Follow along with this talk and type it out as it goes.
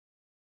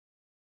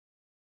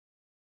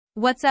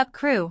What's up,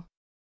 crew?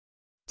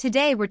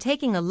 Today we're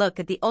taking a look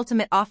at the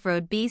ultimate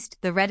off-road beast,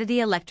 the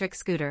REDDYDY Electric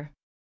Scooter.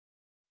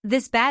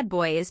 This bad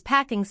boy is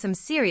packing some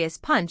serious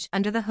punch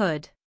under the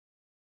hood.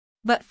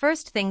 But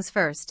first things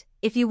first,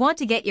 if you want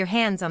to get your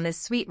hands on this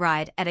sweet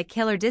ride at a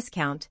killer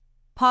discount,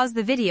 pause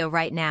the video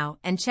right now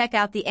and check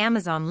out the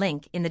Amazon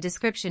link in the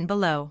description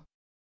below.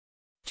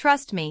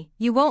 Trust me,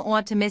 you won't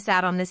want to miss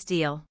out on this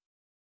deal.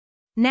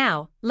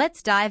 Now,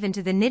 let's dive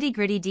into the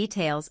nitty-gritty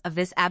details of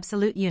this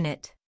absolute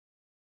unit.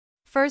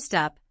 First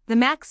up, the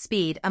max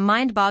speed, a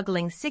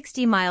mind-boggling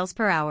 60 miles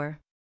per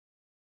hour.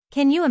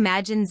 Can you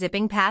imagine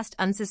zipping past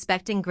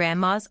unsuspecting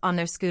grandmas on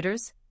their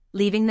scooters,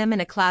 leaving them in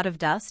a cloud of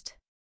dust?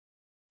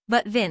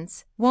 But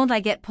Vince, won't I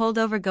get pulled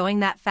over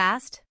going that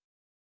fast?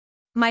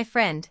 My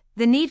friend,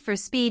 the need for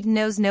speed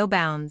knows no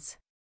bounds.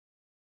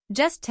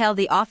 Just tell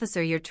the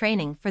officer you're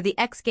training for the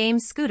X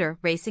Games scooter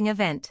racing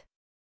event.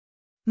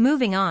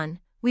 Moving on,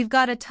 we've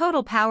got a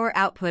total power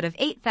output of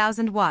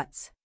 8,000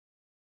 watts.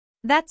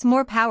 That's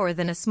more power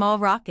than a small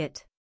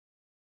rocket.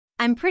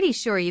 I'm pretty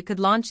sure you could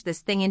launch this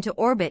thing into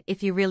orbit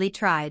if you really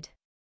tried.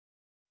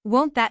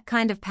 Won't that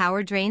kind of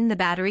power drain the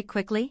battery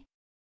quickly?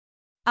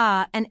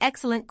 An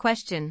excellent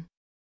question.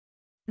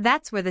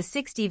 That's where the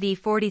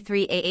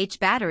 60V43AH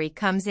battery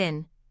comes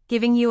in,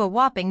 giving you a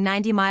whopping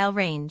 90-mile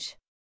range.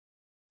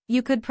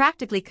 You could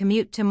practically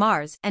commute to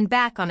Mars and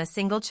back on a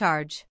single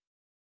charge.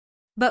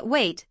 But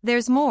wait,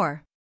 there's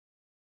more.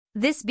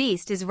 This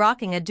beast is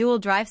rocking a dual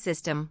drive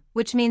system,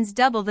 which means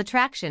double the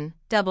traction,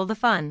 double the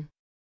fun.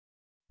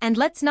 And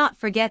let's not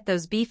forget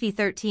those beefy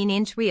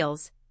 13-inch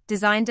wheels,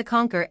 designed to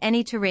conquer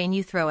any terrain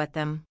you throw at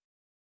them.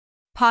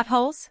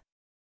 Potholes?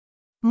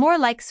 More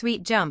like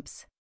sweet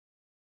jumps.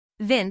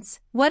 Vince,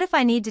 what if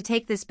I need to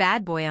take this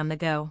bad boy on the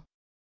go?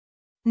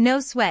 No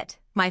sweat,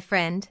 my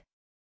friend.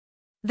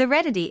 The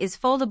REDDYDY is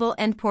foldable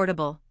and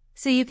portable,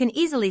 so you can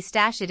easily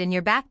stash it in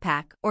your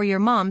backpack or your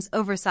mom's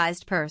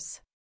oversized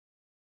purse.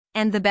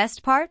 And the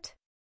best part?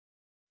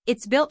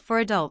 It's built for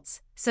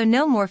adults, so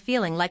no more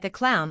feeling like a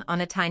clown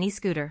on a tiny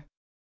scooter.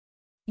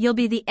 You'll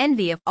be the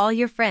envy of all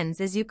your friends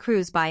as you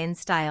cruise by in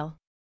style.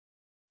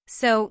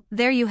 So,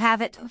 there you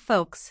have it,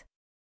 folks.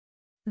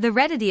 The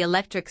REDDYDY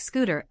Electric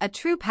Scooter, a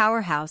true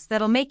powerhouse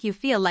that'll make you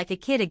feel like a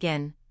kid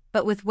again,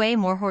 but with way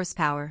more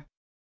horsepower.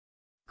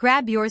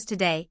 Grab yours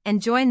today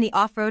and join the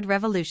off-road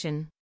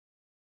revolution.